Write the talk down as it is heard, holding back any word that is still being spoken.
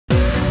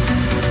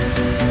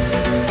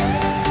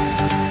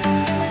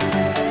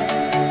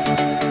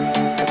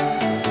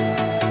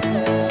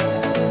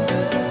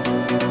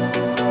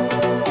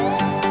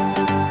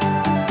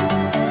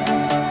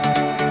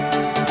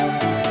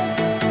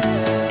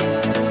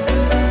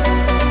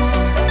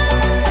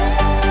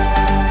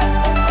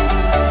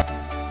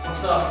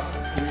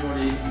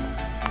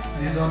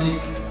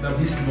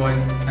Beast Boy,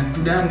 and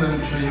today I am going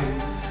to show you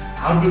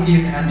how to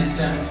give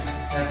handstand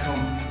at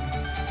home.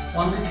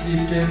 Only 3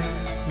 steps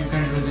you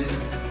can do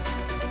this.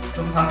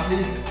 So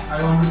firstly,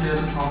 I want to tell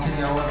you something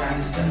about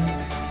handstand.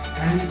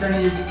 Handstand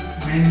is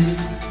mainly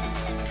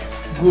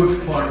good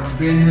for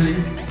brain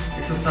healing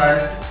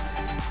exercise,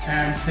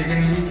 and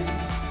secondly,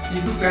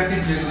 if you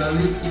practice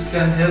regularly, it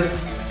can help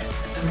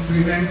to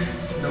prevent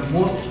the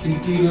most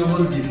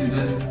incurable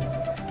disorders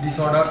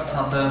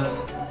such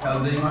as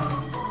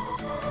Alzheimer's,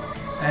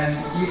 and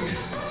it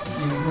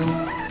improves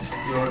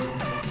your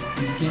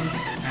skin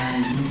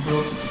and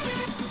improves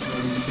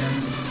your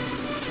strength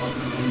of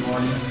your whole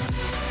body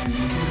and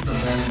improves the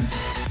balance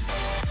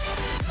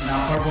and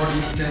upper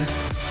body strength.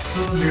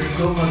 So let's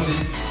go for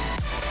this.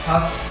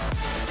 First,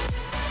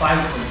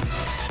 pike hold.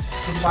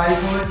 So pike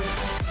hold,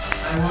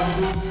 I want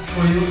to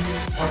show you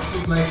what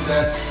should like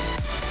that.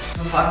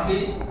 So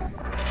firstly,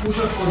 push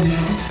up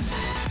positions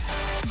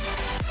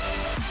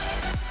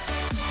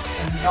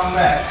and come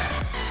back.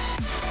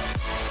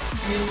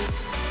 3,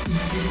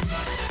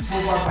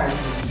 4 or 5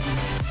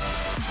 positions.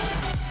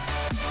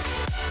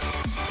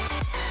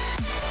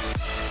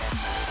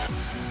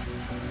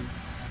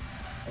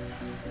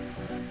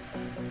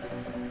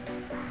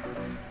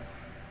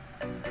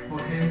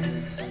 Okay,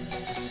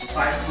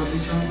 5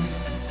 positions,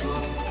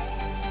 close.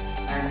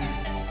 And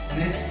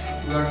next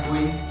we are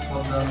going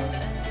for the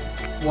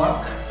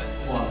walk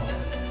wall.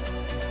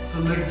 So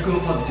let's go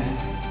for this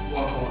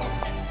walk walls.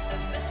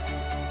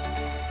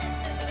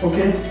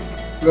 Okay,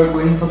 we are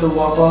going for the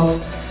walk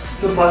walls.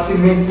 So first we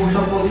make push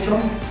up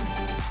positions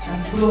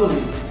and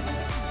slowly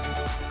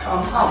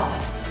come up,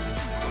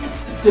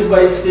 step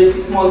by step,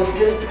 small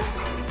step.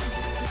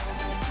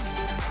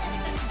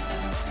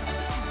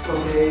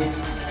 Okay,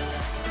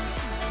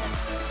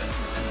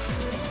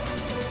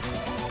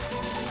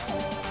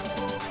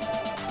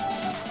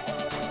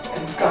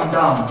 and come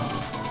down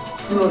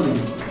slowly.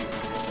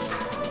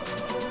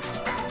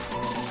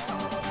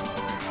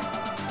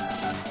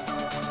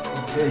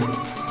 Okay,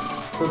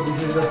 so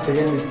this is the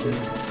second step,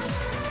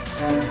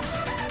 and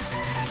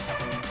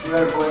we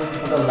are going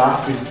for the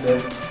last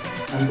step,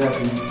 and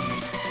that is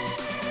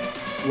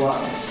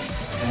one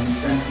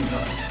handstand pick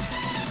up.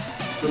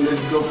 So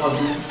let's go for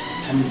this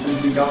handstand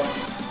pick up.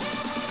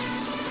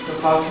 So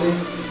firstly,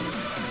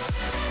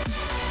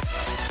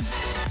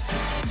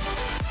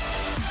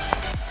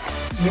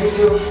 make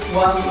your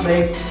one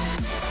leg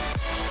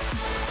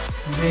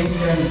bend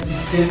and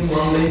extend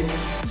one leg,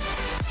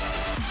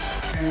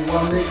 and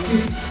one leg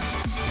twist.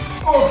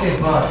 Okay,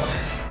 fast.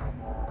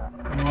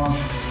 Come on.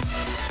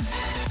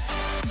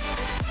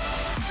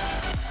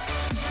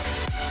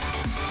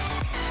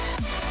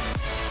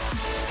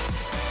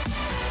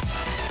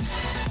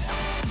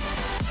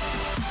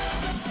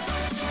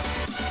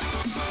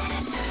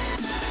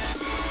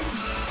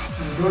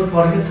 And don't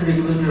forget to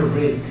regulate your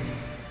breath.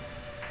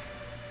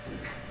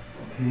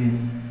 Okay.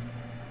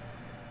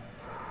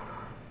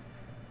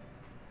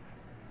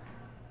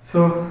 So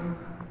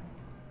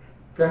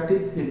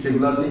practice it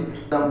regularly,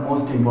 the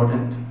most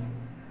important.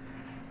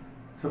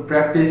 So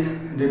practice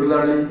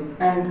regularly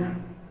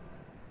and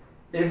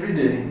every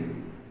day.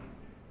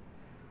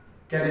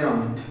 Carry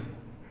on it,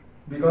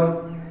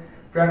 because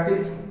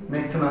practice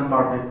makes a man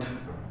perfect.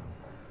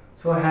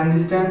 So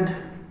handstand,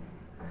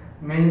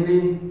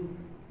 mainly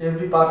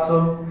every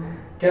person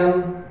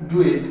can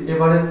do it,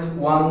 average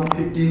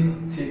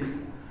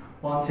 156,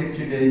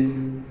 160 days.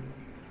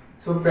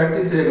 So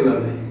practice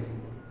regularly.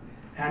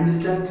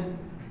 Handstand.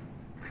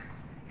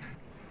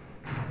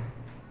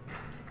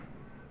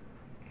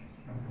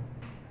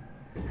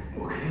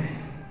 Okay.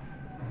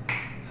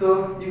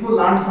 So if you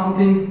learned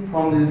something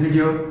from this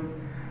video,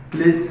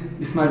 please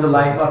smash the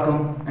like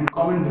button and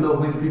comment below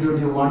which video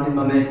do you want in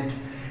the next,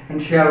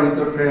 and share with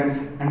your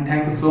friends, and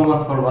thank you so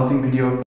much for watching video.